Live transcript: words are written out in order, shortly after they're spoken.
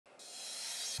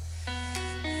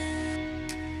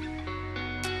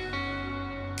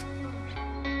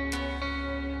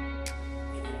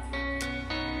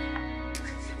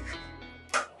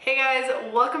guys,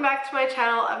 welcome back to my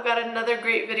channel. I've got another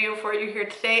great video for you here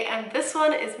today, and this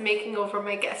one is making over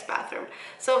my guest bathroom.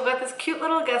 So I've got this cute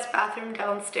little guest bathroom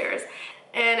downstairs,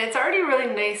 and it's already a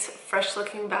really nice, fresh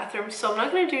looking bathroom, so I'm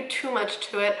not going to do too much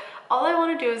to it. All I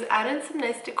want to do is add in some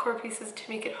nice decor pieces to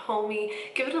make it homey,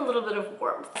 give it a little bit of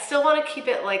warmth. I still want to keep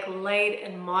it like light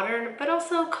and modern, but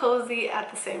also cozy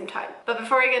at the same time. But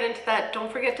before I get into that,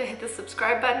 don't forget to hit the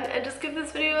subscribe button and just give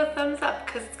this video a thumbs up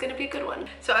because it's going to be a good one.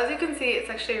 So as you can see, it's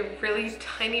actually a really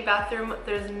tiny bathroom.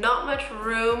 There's not much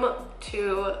room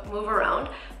to move around,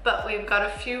 but we've got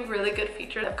a few really good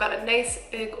features. I've got a nice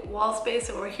big wall space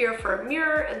over here for a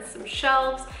mirror and some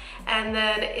shelves. And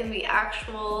then in the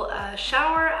actual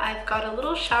shower, I've got a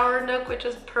little shower nook, which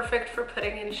is perfect for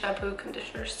putting in shampoo,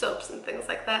 conditioner, soaps, and things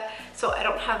like that, so I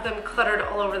don't have them cluttered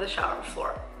all over the shower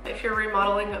floor. If you're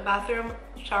remodeling a bathroom,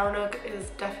 shower nook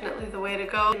is definitely the way to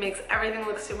go. It makes everything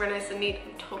look super nice and neat.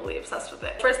 I'm totally obsessed with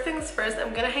it. First things first,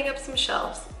 I'm gonna hang up some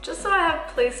shelves just so I have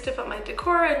a place to put my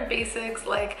decor and basics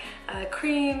like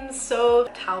creams, soap,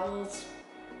 towels,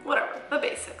 whatever, the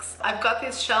basics. I've got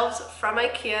these shelves from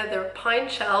IKEA. They're pine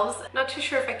shelves. Not too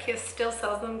sure if IKEA still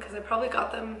sells them because I probably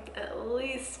got them at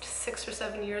least 6 or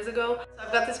 7 years ago. So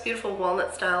I've got this beautiful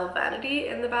walnut style vanity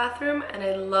in the bathroom and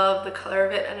I love the color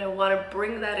of it, and I want to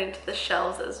bring that into the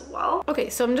shelves as well.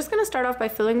 Okay, so I'm just going to start off by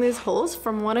filling these holes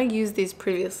from when I used these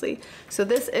previously. So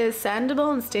this is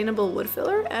sandable and stainable wood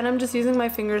filler, and I'm just using my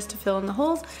fingers to fill in the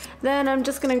holes. Then I'm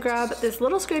just going to grab this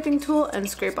little scraping tool and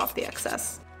scrape off the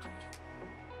excess.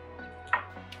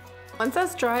 Once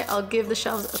that's dry, I'll give the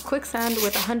shelves a quick sand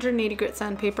with 180 grit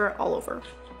sandpaper all over.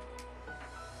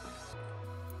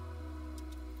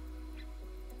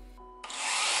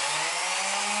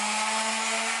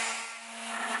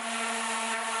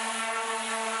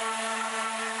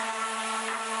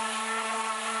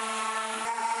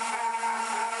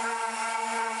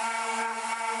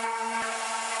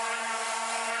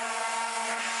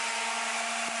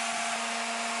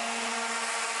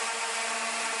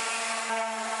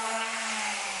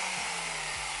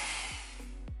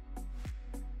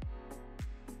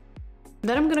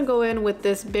 Then I'm gonna go in with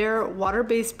this bare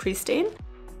water-based pre-stain.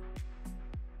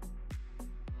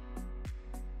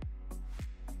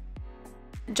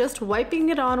 Just wiping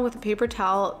it on with a paper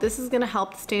towel, this is gonna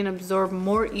help the stain absorb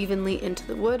more evenly into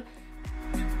the wood.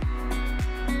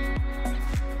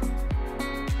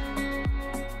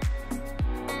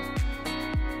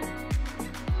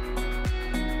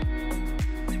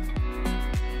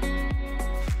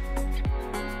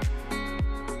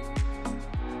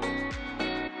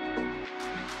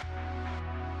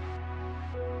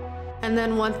 And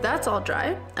then once that's all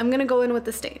dry, I'm gonna go in with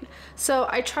the stain. So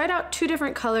I tried out 2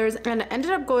 different colors and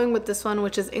ended up going with this one,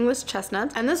 which is English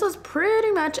Chestnut, and this was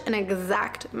pretty much an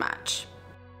exact match.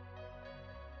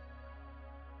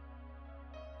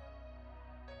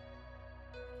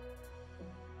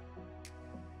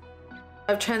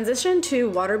 I've transitioned to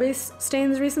water-based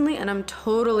stains recently and I'm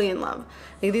totally in love.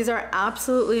 Like, these are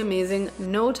absolutely amazing,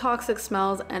 no toxic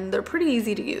smells, and they're pretty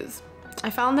easy to use. I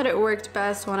found that it worked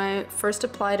best when I first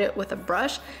applied it with a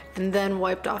brush and then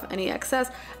wiped off any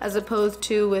excess, as opposed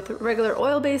to with regular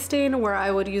oil-based stain where I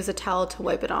would use a towel to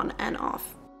wipe it on and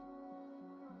off.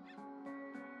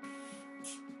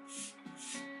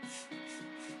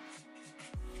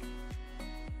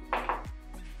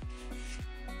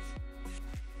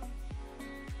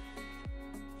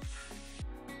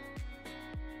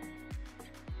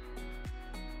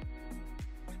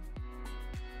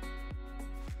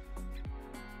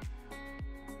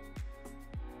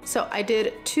 So I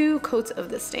did 2 coats of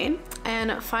this stain,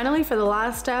 and finally for the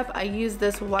last step I used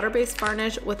this water-based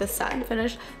varnish with a satin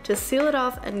finish to seal it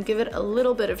off and give it a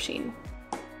little bit of sheen.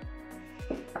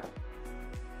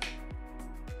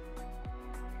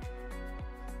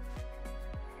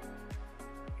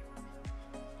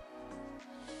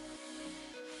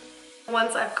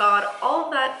 Once I've got all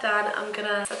of that done, I'm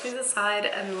gonna set these aside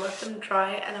and let them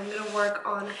dry, and I'm gonna work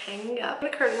on hanging up the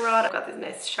curtain rod. I've got these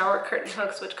nice shower curtain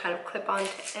hooks which kind of clip on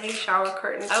to any shower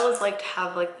curtain. I always like to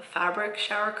have like the fabric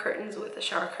shower curtains with a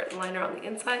shower curtain liner on the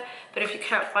inside, but if you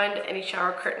can't find any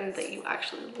shower curtain that you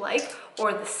actually like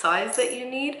or the size that you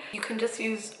need, you can just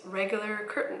use regular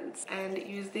curtains and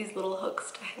use these little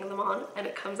hooks to hang them on, and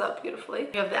it comes out beautifully.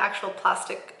 You have the actual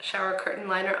plastic shower curtain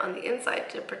liner on the inside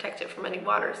to protect it from any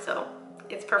water, so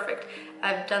it's perfect.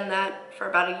 I've done that for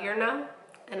about a year now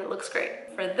and it looks great.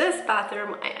 For this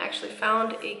bathroom, I actually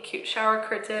found a cute shower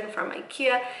curtain from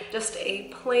IKEA, just a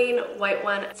plain white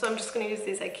one. So I'm just gonna use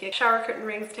these IKEA shower curtain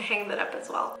rings to hang that up as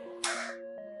well.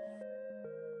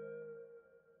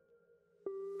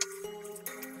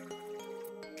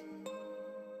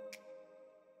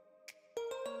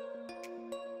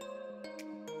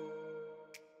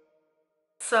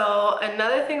 So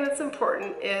another thing that's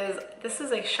important is this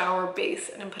is a shower base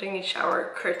and I'm putting a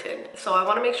shower curtain. So I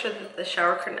want to make sure that the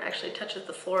shower curtain actually touches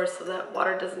the floor so that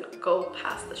water doesn't go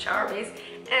past the shower base.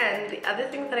 And the other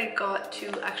thing that I got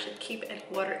to actually keep any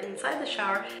water inside the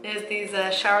shower is these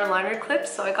shower liner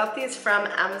clips. So I got these from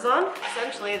Amazon.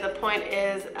 Essentially the point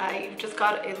is you've just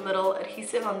got a little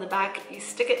adhesive on the back. You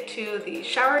stick it to the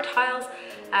shower tiles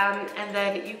and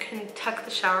then you can tuck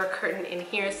the shower curtain in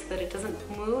here so that it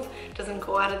doesn't move, doesn't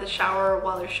go out of the shower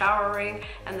while they're showering,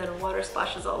 and then water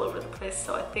splashes all over the place.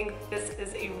 So I think this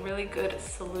is a really good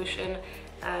solution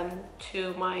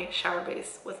to my shower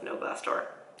base with no glass door.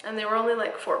 And they were only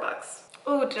like $4.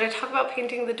 Oh, did I talk about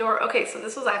painting the door? Okay, so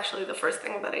this was actually the first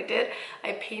thing that I did.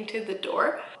 I painted the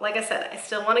door. Like I said, I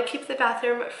still want to keep the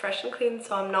bathroom fresh and clean,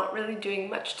 so I'm not really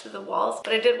doing much to the walls,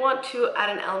 but I did want to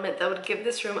add an element that would give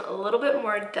this room a little bit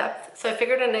more depth. So I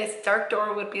figured a nice dark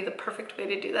door would be the perfect way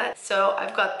to do that. So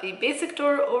I've got the basic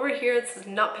door over here. This is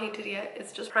not painted yet.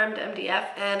 It's just primed MDF.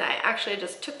 And I actually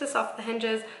just took this off the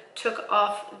hinges, took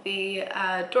off the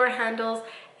door handles,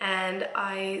 and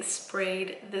I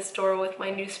sprayed this door with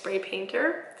my new spray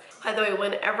painter. By the way,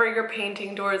 whenever you're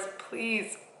painting doors,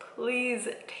 please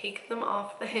take them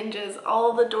off the hinges.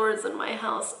 All the doors in my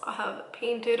house have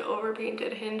painted, over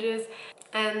painted hinges,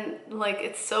 and like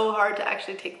it's so hard to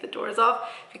actually take the doors off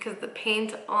because the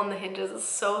paint on the hinges is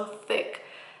so thick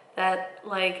that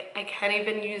like I can't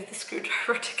even use the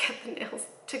screwdriver to get the nails,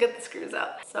 to get the screws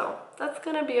out. So that's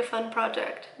gonna be a fun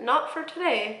project. Not for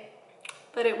today,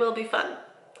 but it will be fun.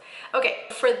 Okay,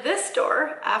 for this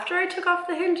door, after I took off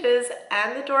the hinges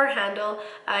and the door handle,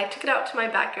 I took it out to my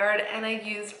backyard and I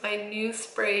used my new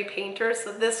spray painter.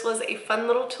 So this was a fun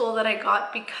little tool that I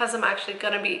got because I'm actually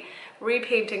gonna be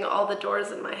repainting all the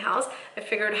doors in my house. I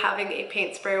figured having a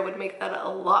paint sprayer would make that a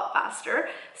lot faster.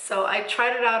 So I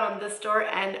tried it out on this door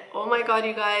and oh my god,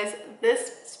 you guys,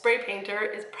 this spray painter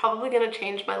is probably gonna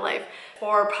change my life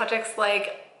for projects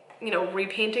like, you know,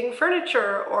 repainting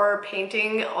furniture or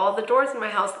painting all the doors in my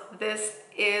house. This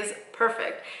is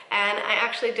perfect. And I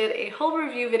actually did a whole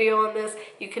review video on this.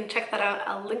 You can check that out.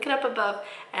 I'll link it up above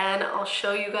and I'll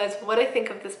show you guys what I think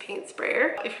of this paint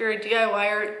sprayer. If you're a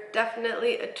DIYer,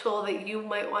 definitely a tool that you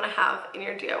might want to have in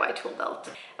your DIY tool belt.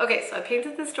 Okay, so I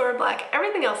painted this door black.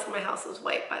 Everything else in my house is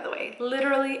white, by the way.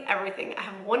 Literally everything. I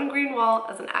have one green wall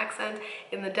as an accent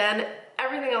in the den.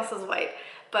 Everything else is white.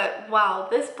 But wow,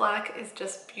 this black is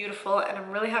just beautiful and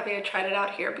I'm really happy I tried it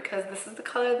out here because this is the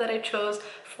color that I chose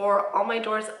for all my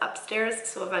doors upstairs.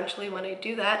 So eventually when I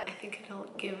do that, I think it'll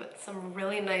give some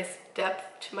really nice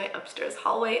depth to my upstairs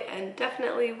hallway and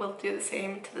definitely will do the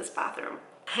same to this bathroom.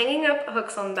 Hanging up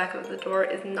hooks on the back of the door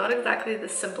is not exactly the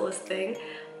simplest thing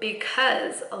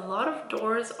because a lot of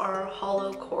doors are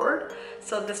hollow core.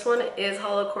 So this one is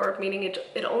hollow core, meaning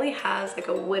it only has like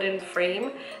a wooden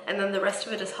frame and then the rest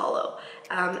of it is hollow.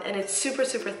 And it's super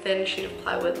thin sheet of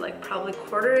plywood, like probably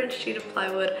 1/4 inch sheet of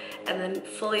plywood and then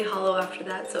fully hollow after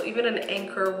that. So even an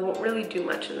anchor won't really do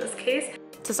much in this case.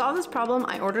 To solve this problem,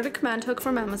 I ordered a command hook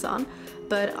from Amazon,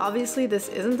 but obviously this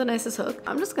isn't the nicest hook.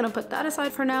 I'm just gonna put that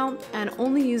aside for now and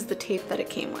only use the tape that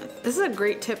it came with. This is a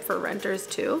great tip for renters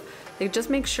too. Like just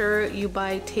make sure you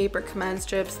buy tape or command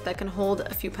strips that can hold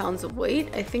a few pounds of weight.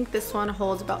 I think this one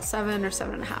holds about 7 or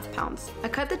 7.5 pounds. I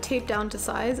cut the tape down to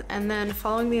size and then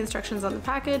following the instructions on the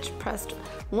package, pressed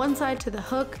one side to the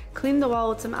hook, cleaned the wall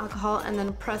with some alcohol and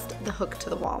then pressed the hook to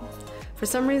the wall. For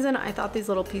some reason, I thought these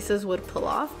little pieces would pull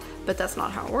off, but that's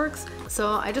not how it works. So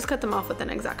I just cut them off with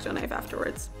an X-Acto knife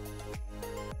afterwards.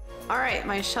 All right,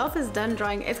 my shelf is done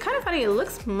drying. It's kind of funny, it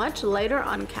looks much lighter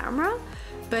on camera,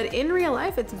 but in real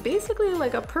life, it's basically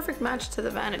like a perfect match to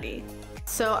the vanity.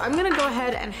 So I'm gonna go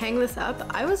ahead and hang this up.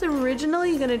 I was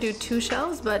originally gonna do 2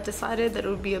 shelves, but decided that it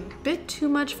would be a bit too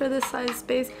much for this size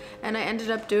space, and I ended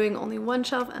up doing only 1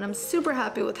 shelf, and I'm super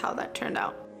happy with how that turned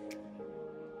out.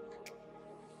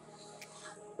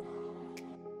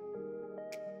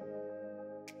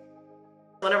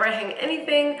 Whenever I hang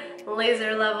anything,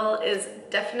 laser level is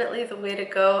definitely the way to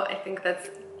go. I think that's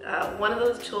one of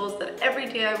those tools that every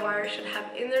DIYer should have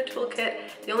in their toolkit.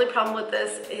 The only problem with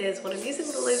this is when I'm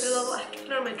using the laser level, I have to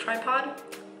put it on my tripod,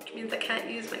 which means I can't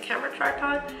use my camera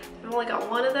tripod. I've only got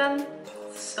one of them,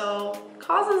 so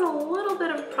causes a little bit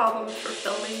of problems for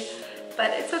filming, but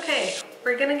it's okay.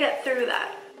 We're gonna get through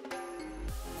that.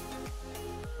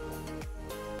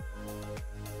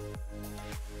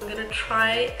 I'm gonna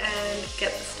try and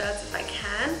get the studs if I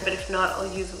can, but if not,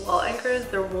 I'll use wall anchors.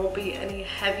 There won't be any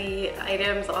heavy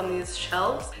items on these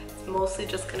shelves. It's It's mostly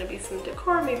just gonna be some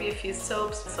decor, maybe a few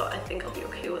soaps, so I think I'll be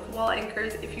okay with wall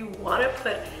anchors. If you wanna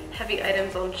put heavy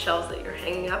items on shelves that you're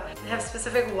hanging up, they have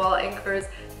specific wall anchors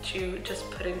to just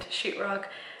put into sheetrock,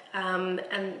 and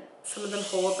some of them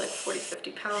hold like 40,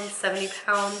 50 pounds, 70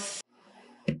 pounds.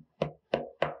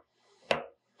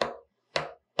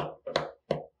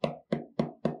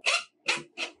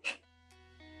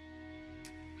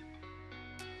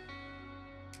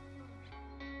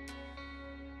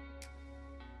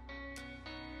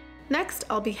 Next,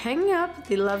 I'll be hanging up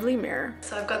the lovely mirror.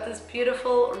 So I've got this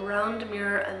beautiful round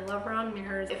mirror. I love round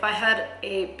mirrors. If I had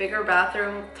a bigger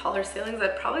bathroom, taller ceilings,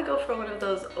 I'd probably go for one of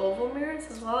those oval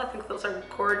mirrors as well. I think those are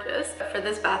gorgeous. For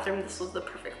this bathroom, this was the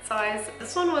perfect size.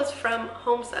 This one was from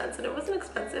HomeSense and it wasn't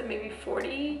expensive, maybe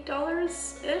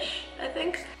 $40-ish, I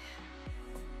think.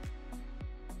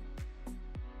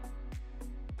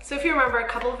 So if you remember a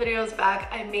couple of videos back,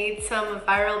 I made some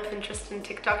viral Pinterest and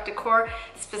TikTok decor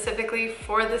specifically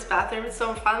for this bathroom. So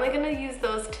I'm finally gonna use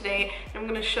those today and I'm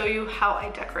gonna show you how I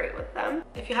decorate with them.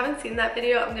 If you haven't seen that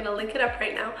video, I'm gonna link it up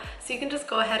right now. So you can just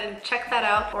go ahead and check that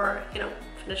out, or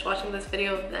finish watching this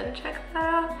video, then check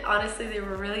that out. Honestly, they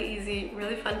were really easy,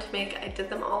 really fun to make. I did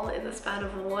them all in the span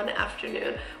of one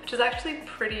afternoon, which is actually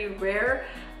pretty rare.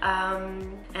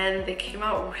 And they came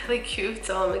out really cute,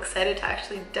 so I'm excited to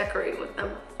actually decorate with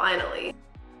them finally.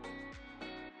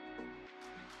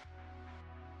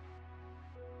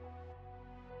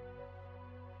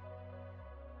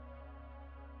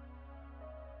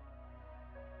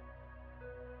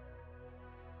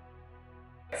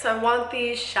 So I want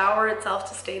the shower itself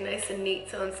to stay nice and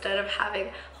neat, so instead of having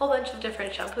a whole bunch of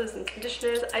different shampoos and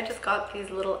conditioners, I just got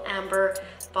these little amber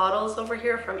bottles over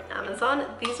here from Amazon.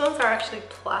 These ones are actually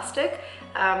plastic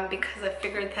because I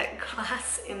figured that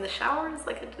glass in the shower is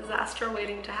like a disaster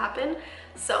waiting to happen.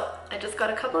 So I just got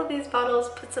a couple of these bottles,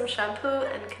 put some shampoo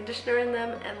and conditioner in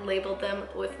them, and labeled them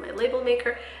with my label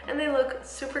maker, and they look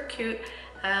super cute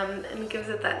and gives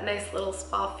it that nice little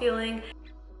spa feeling.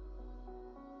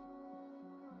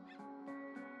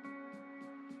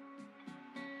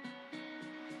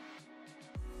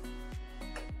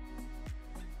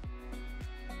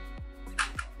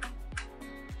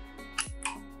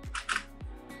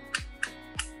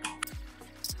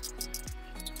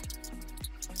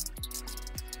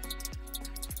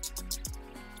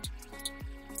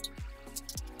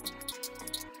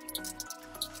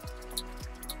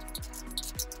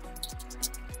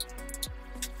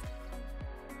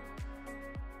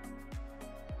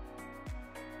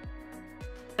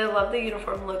 I love the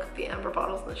uniform look of the amber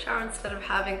bottles in the shower instead of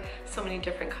having so many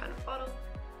different kind of bottles.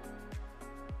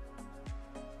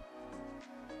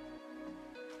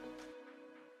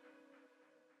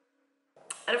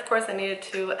 And of course I needed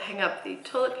to hang up the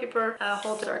toilet paper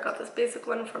holder. I got this basic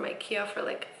one from IKEA for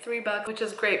like $3, which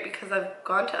is great because I've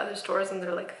gone to other stores and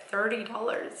they're like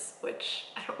 $30, which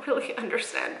I don't really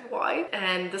understand why.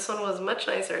 And this one was much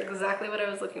nicer, exactly what I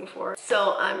was looking for.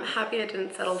 So I'm happy I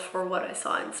didn't settle for what I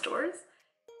saw in stores.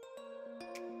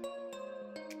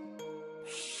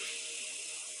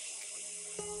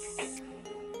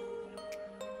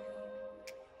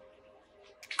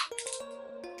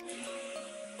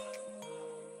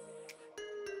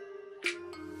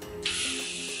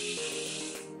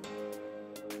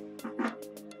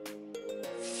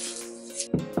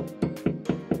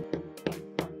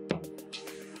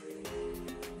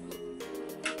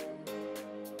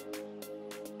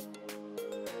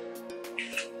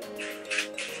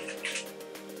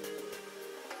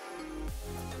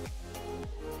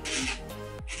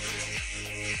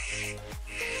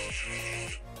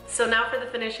 So now for the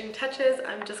finishing touches,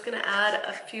 I'm just gonna add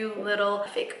a few little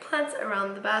fake plants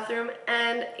around the bathroom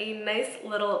and a nice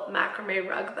little macrame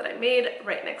rug that I made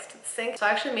right next to the sink. So I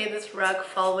actually made this rug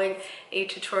following a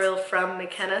tutorial from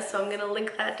McKenna, so I'm gonna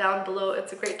link that down below.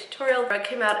 It's a great tutorial. The rug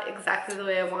came out exactly the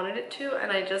way I wanted it to,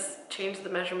 and I just changed the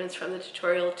measurements from the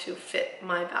tutorial to fit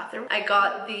my bathroom. I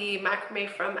got the macrame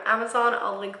from Amazon.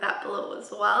 I'll link that below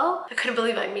as well. I couldn't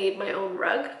believe I made my own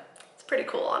rug. Pretty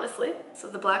cool, honestly. So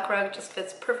the black rug just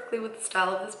fits perfectly with the style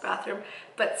of this bathroom,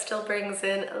 but still brings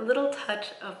in a little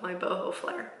touch of my boho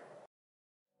flair.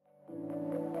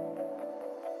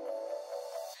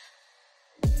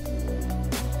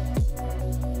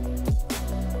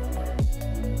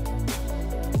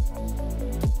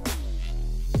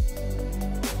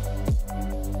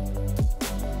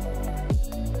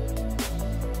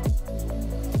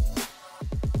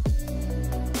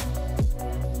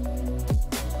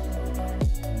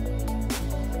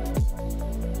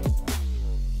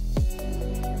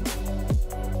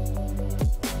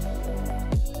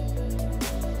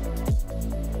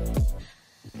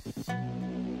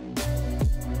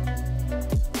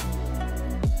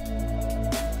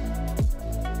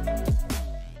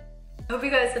 I hope you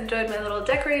guys enjoyed my little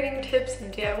decorating tips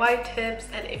and DIY tips,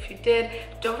 and if you did,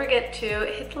 don't forget to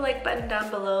hit the like button down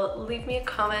below, leave me a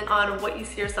comment on what you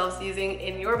see yourselves using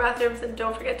in your bathrooms, and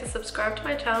don't forget to subscribe to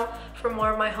my channel for more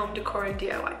of my home decor and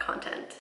DIY content.